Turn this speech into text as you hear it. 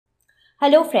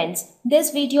Hello friends,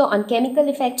 this video on chemical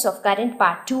effects of current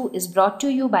part 2 is brought to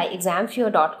you by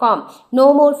examfear.com.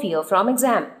 No more fear from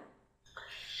exam.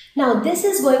 Now this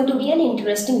is going to be an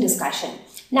interesting discussion.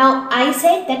 Now I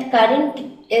said that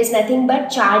current is nothing but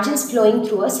charges flowing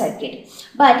through a circuit.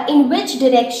 But in which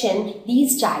direction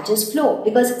these charges flow?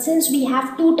 Because since we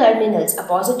have two terminals, a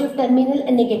positive terminal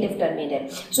and negative terminal.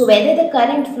 So whether the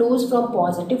current flows from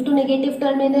positive to negative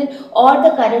terminal or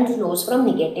the current flows from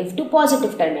negative to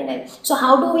positive terminal. So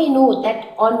how do we know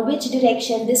that on which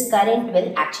direction this current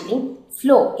will actually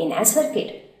flow in a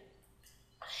circuit?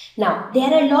 Now,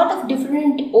 there are a lot of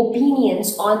different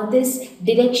opinions on this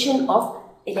direction of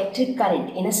electric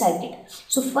current in a circuit.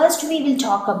 So first we will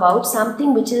talk about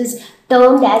something which is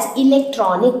termed as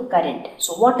electronic current.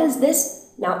 So what is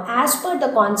this? Now, as per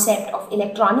the concept of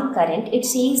electronic current, it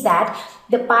says that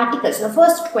the particles, the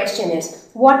first question is,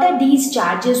 what are these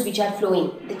charges which are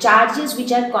flowing? The charges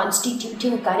which are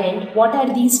constituting current, what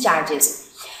are these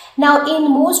charges? Now,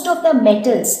 in most of the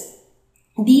metals,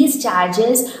 these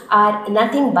charges are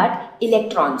nothing but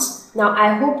electrons. Now,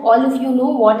 I hope all of you know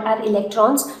what are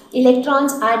electrons.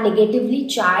 Electrons are negatively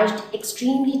charged,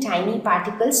 extremely tiny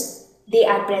particles. They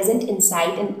are present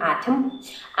inside an atom,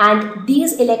 and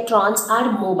these electrons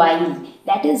are mobile.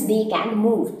 That is, they can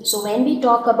move. So, when we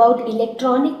talk about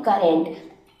electronic current,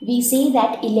 we say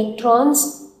that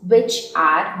electrons which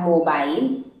are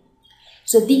mobile.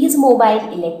 So these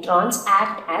mobile electrons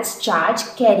act as charge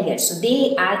carriers. So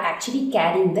they are actually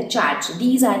carrying the charge. So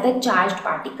these are the charged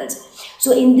particles.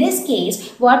 So in this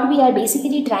case, what we are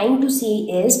basically trying to say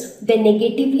is the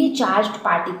negatively charged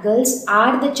particles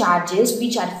are the charges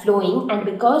which are flowing, and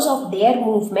because of their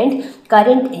movement,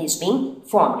 current is being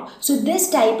formed. So this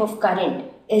type of current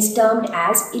is termed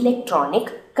as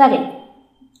electronic current.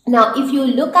 Now if you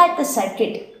look at the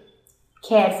circuit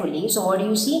carefully, so what do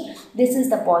you see? This is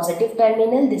the positive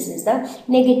terminal, this is the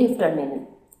negative terminal,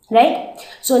 right?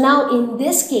 So now in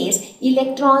this case,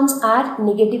 electrons are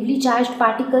negatively charged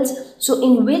particles. So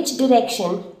in which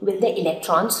direction will the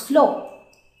electrons flow?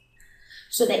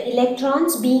 So the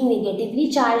electrons being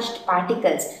negatively charged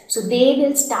particles, so they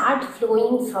will start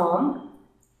flowing from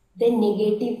the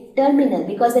negative terminal,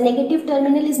 because the negative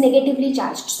terminal is negatively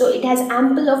charged, so it has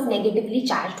ample of negatively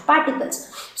charged particles.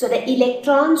 So the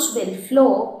electrons will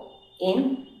flow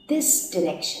in this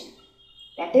direction.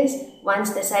 That is,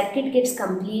 once the circuit gets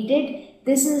completed,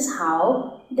 this is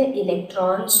how the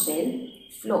electrons will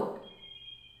flow,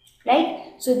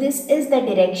 right? So this is the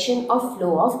direction of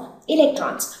flow of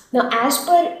electrons. Now as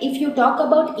per, if you talk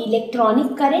about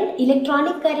electronic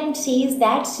current says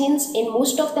that since in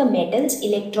most of the metals,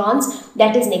 electrons,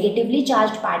 that is negatively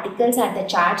charged particles, are the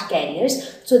charge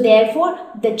carriers, so therefore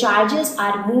the charges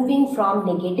are moving from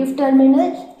negative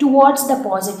terminal towards the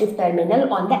positive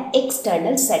terminal on the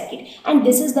external circuit, and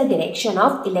this is the direction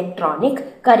of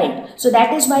electronic current. So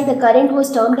that is why the current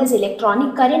was termed as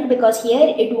electronic current, because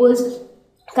here it was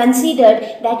considered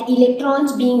that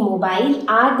electrons being mobile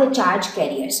are the charge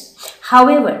carriers.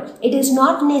 However, it is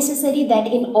not necessary that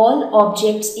in all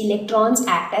objects electrons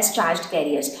act as charged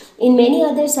carriers. In many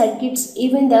other circuits,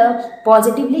 even the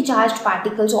positively charged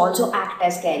particles also act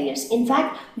as carriers. In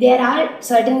fact, there are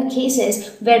certain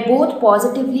cases where both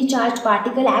positively charged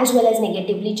particle as well as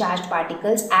negatively charged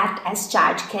particles act as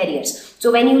charge carriers.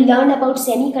 So when you learn about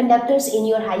semiconductors in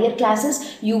your higher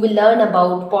classes, you will learn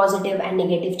about positive and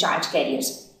negative charge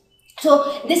carriers.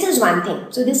 So this is one thing.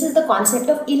 So this is the concept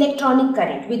of electronic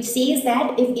current, which says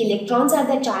that if electrons are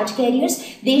the charge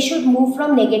carriers, they should move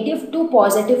from negative to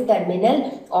positive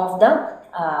terminal of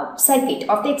the circuit,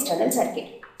 of the external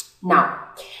circuit. Now,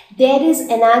 there is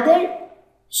another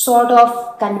sort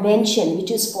of convention which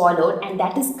is followed, and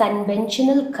that is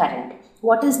conventional current.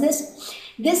 What is this?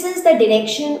 This is the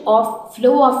direction of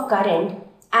flow of current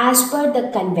as per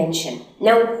the convention.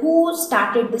 Now, who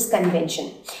started this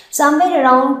convention? Somewhere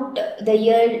around the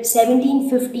year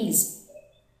 1750s,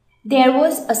 there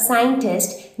was a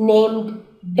scientist named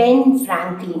Ben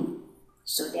Franklin.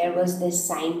 So there was this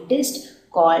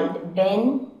scientist called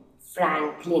Ben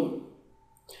Franklin.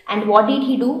 And what did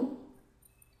he do?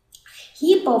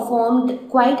 He performed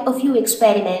quite a few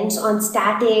experiments on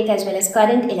static as well as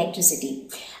current electricity.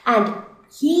 And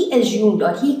he assumed,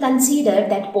 or he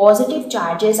considered, that positive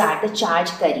charges are the charge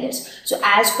carriers. So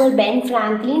as per Ben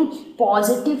Franklin,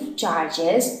 positive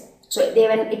charges, so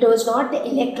it was not the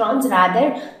electrons,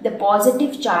 rather the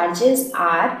positive charges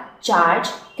are charge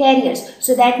carriers.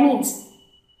 So that means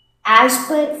As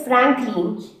per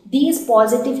Franklin, these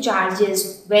positive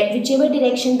charges, whichever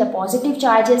direction the positive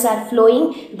charges are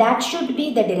flowing, that should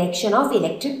be the direction of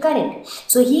electric current.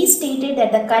 So he stated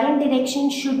that the current direction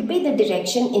should be the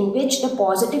direction in which the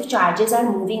positive charges are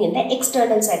moving in the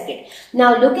external circuit.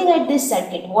 Now looking at this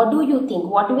circuit, what do you think?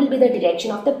 What will be the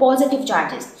direction of the positive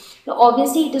charges? Now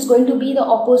obviously it is going to be the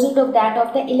opposite of that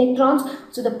of the electrons.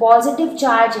 So the positive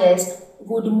charges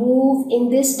would move in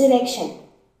this direction,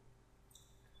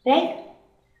 right?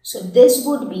 So this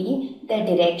would be the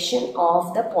direction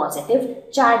of the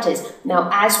positive charges. Now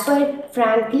as per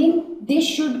Franklin, this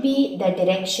should be the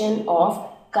direction of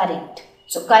current.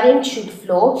 So current should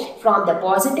flow from the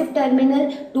positive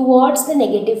terminal towards the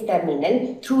negative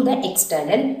terminal through the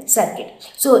external circuit.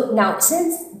 So now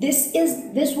since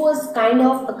this was kind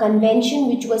of a convention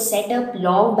which was set up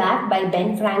long back by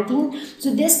Ben Franklin,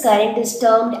 so this current is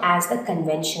termed as the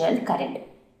conventional current.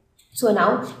 So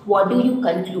now what do you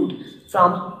conclude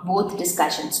from both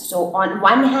discussions? So on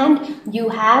one hand, you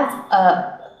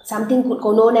have something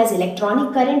known as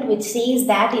electronic current, which says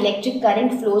that electric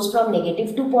current flows from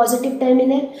negative to positive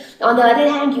terminal. On the other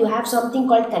hand, you have something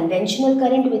called conventional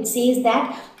current, which says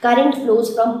that current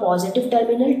flows from positive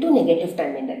terminal to negative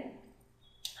terminal.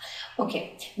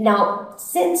 Okay, now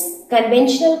since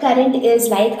conventional current is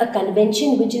like a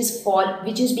convention which is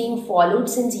being followed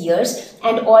since years,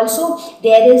 and also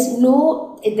there is no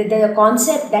the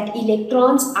concept that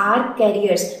electrons are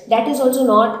carriers, that is also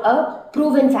not a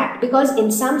proven fact, because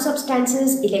in some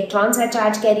substances electrons are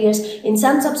charge carriers, in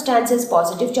some substances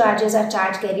positive charges are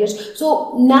charge carriers.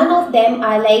 So none of them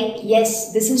are like,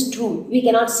 yes, this is true, we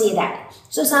cannot say that.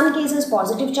 So some cases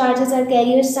positive charges are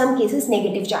carriers, some cases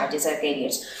negative charges are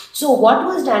carriers. So what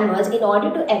was done was, in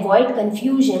order to avoid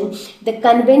confusion, the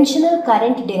conventional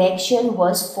current direction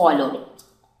was followed,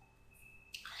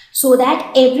 so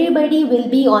that everybody will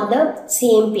be on the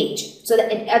same page. So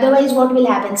that otherwise what will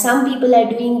happen? Some people are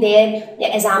doing their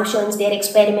assumptions, their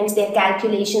experiments, their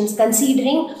calculations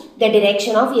considering the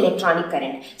direction of electronic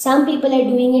current. Some people are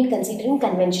doing it considering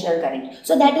conventional current.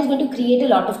 So that is going to create a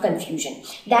lot of confusion.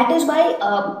 That is why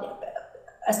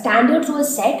a standard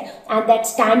was set, and that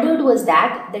standard was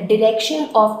that the direction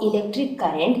of electric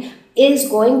current is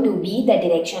going to be the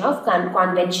direction of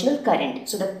conventional current.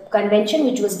 So the convention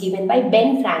which was given by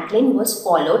Ben Franklin was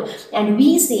followed, and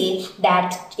we say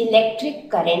that electric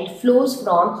current flows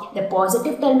from the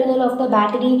positive terminal of the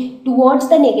battery towards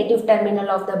the negative terminal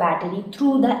of the battery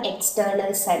through the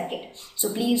external circuit.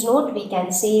 So please note, we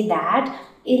can say that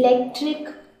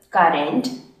electric current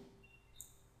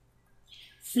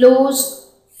flows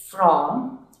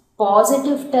from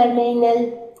positive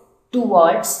terminal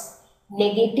towards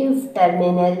negative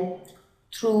terminal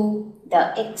through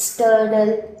the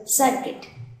external circuit.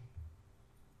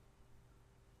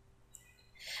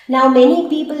 Now many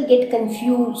people get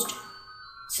confused.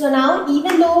 So now,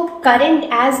 even though current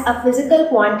as a physical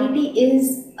quantity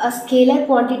is a scalar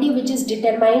quantity which is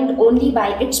determined only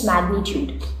by its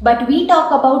magnitude, but we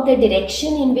talk about the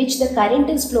direction in which the current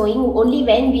is flowing only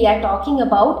when we are talking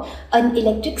about an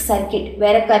electric circuit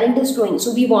where a current is flowing.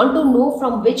 So we want to know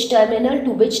from which terminal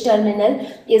to which terminal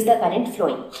is the current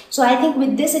flowing. So I think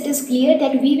with this it is clear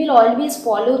that we will always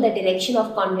follow the direction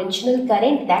of conventional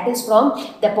current, that is from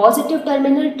the positive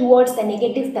terminal towards the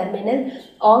negative terminal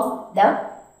of the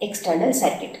external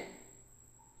circuit.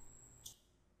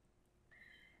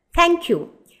 Thank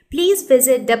you. Please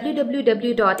visit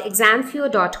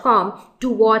www.examfear.com to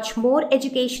watch more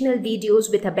educational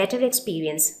videos with a better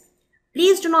experience.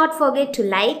 Please do not forget to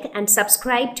like and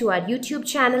subscribe to our YouTube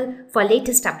channel for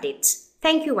latest updates.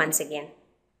 Thank you once again.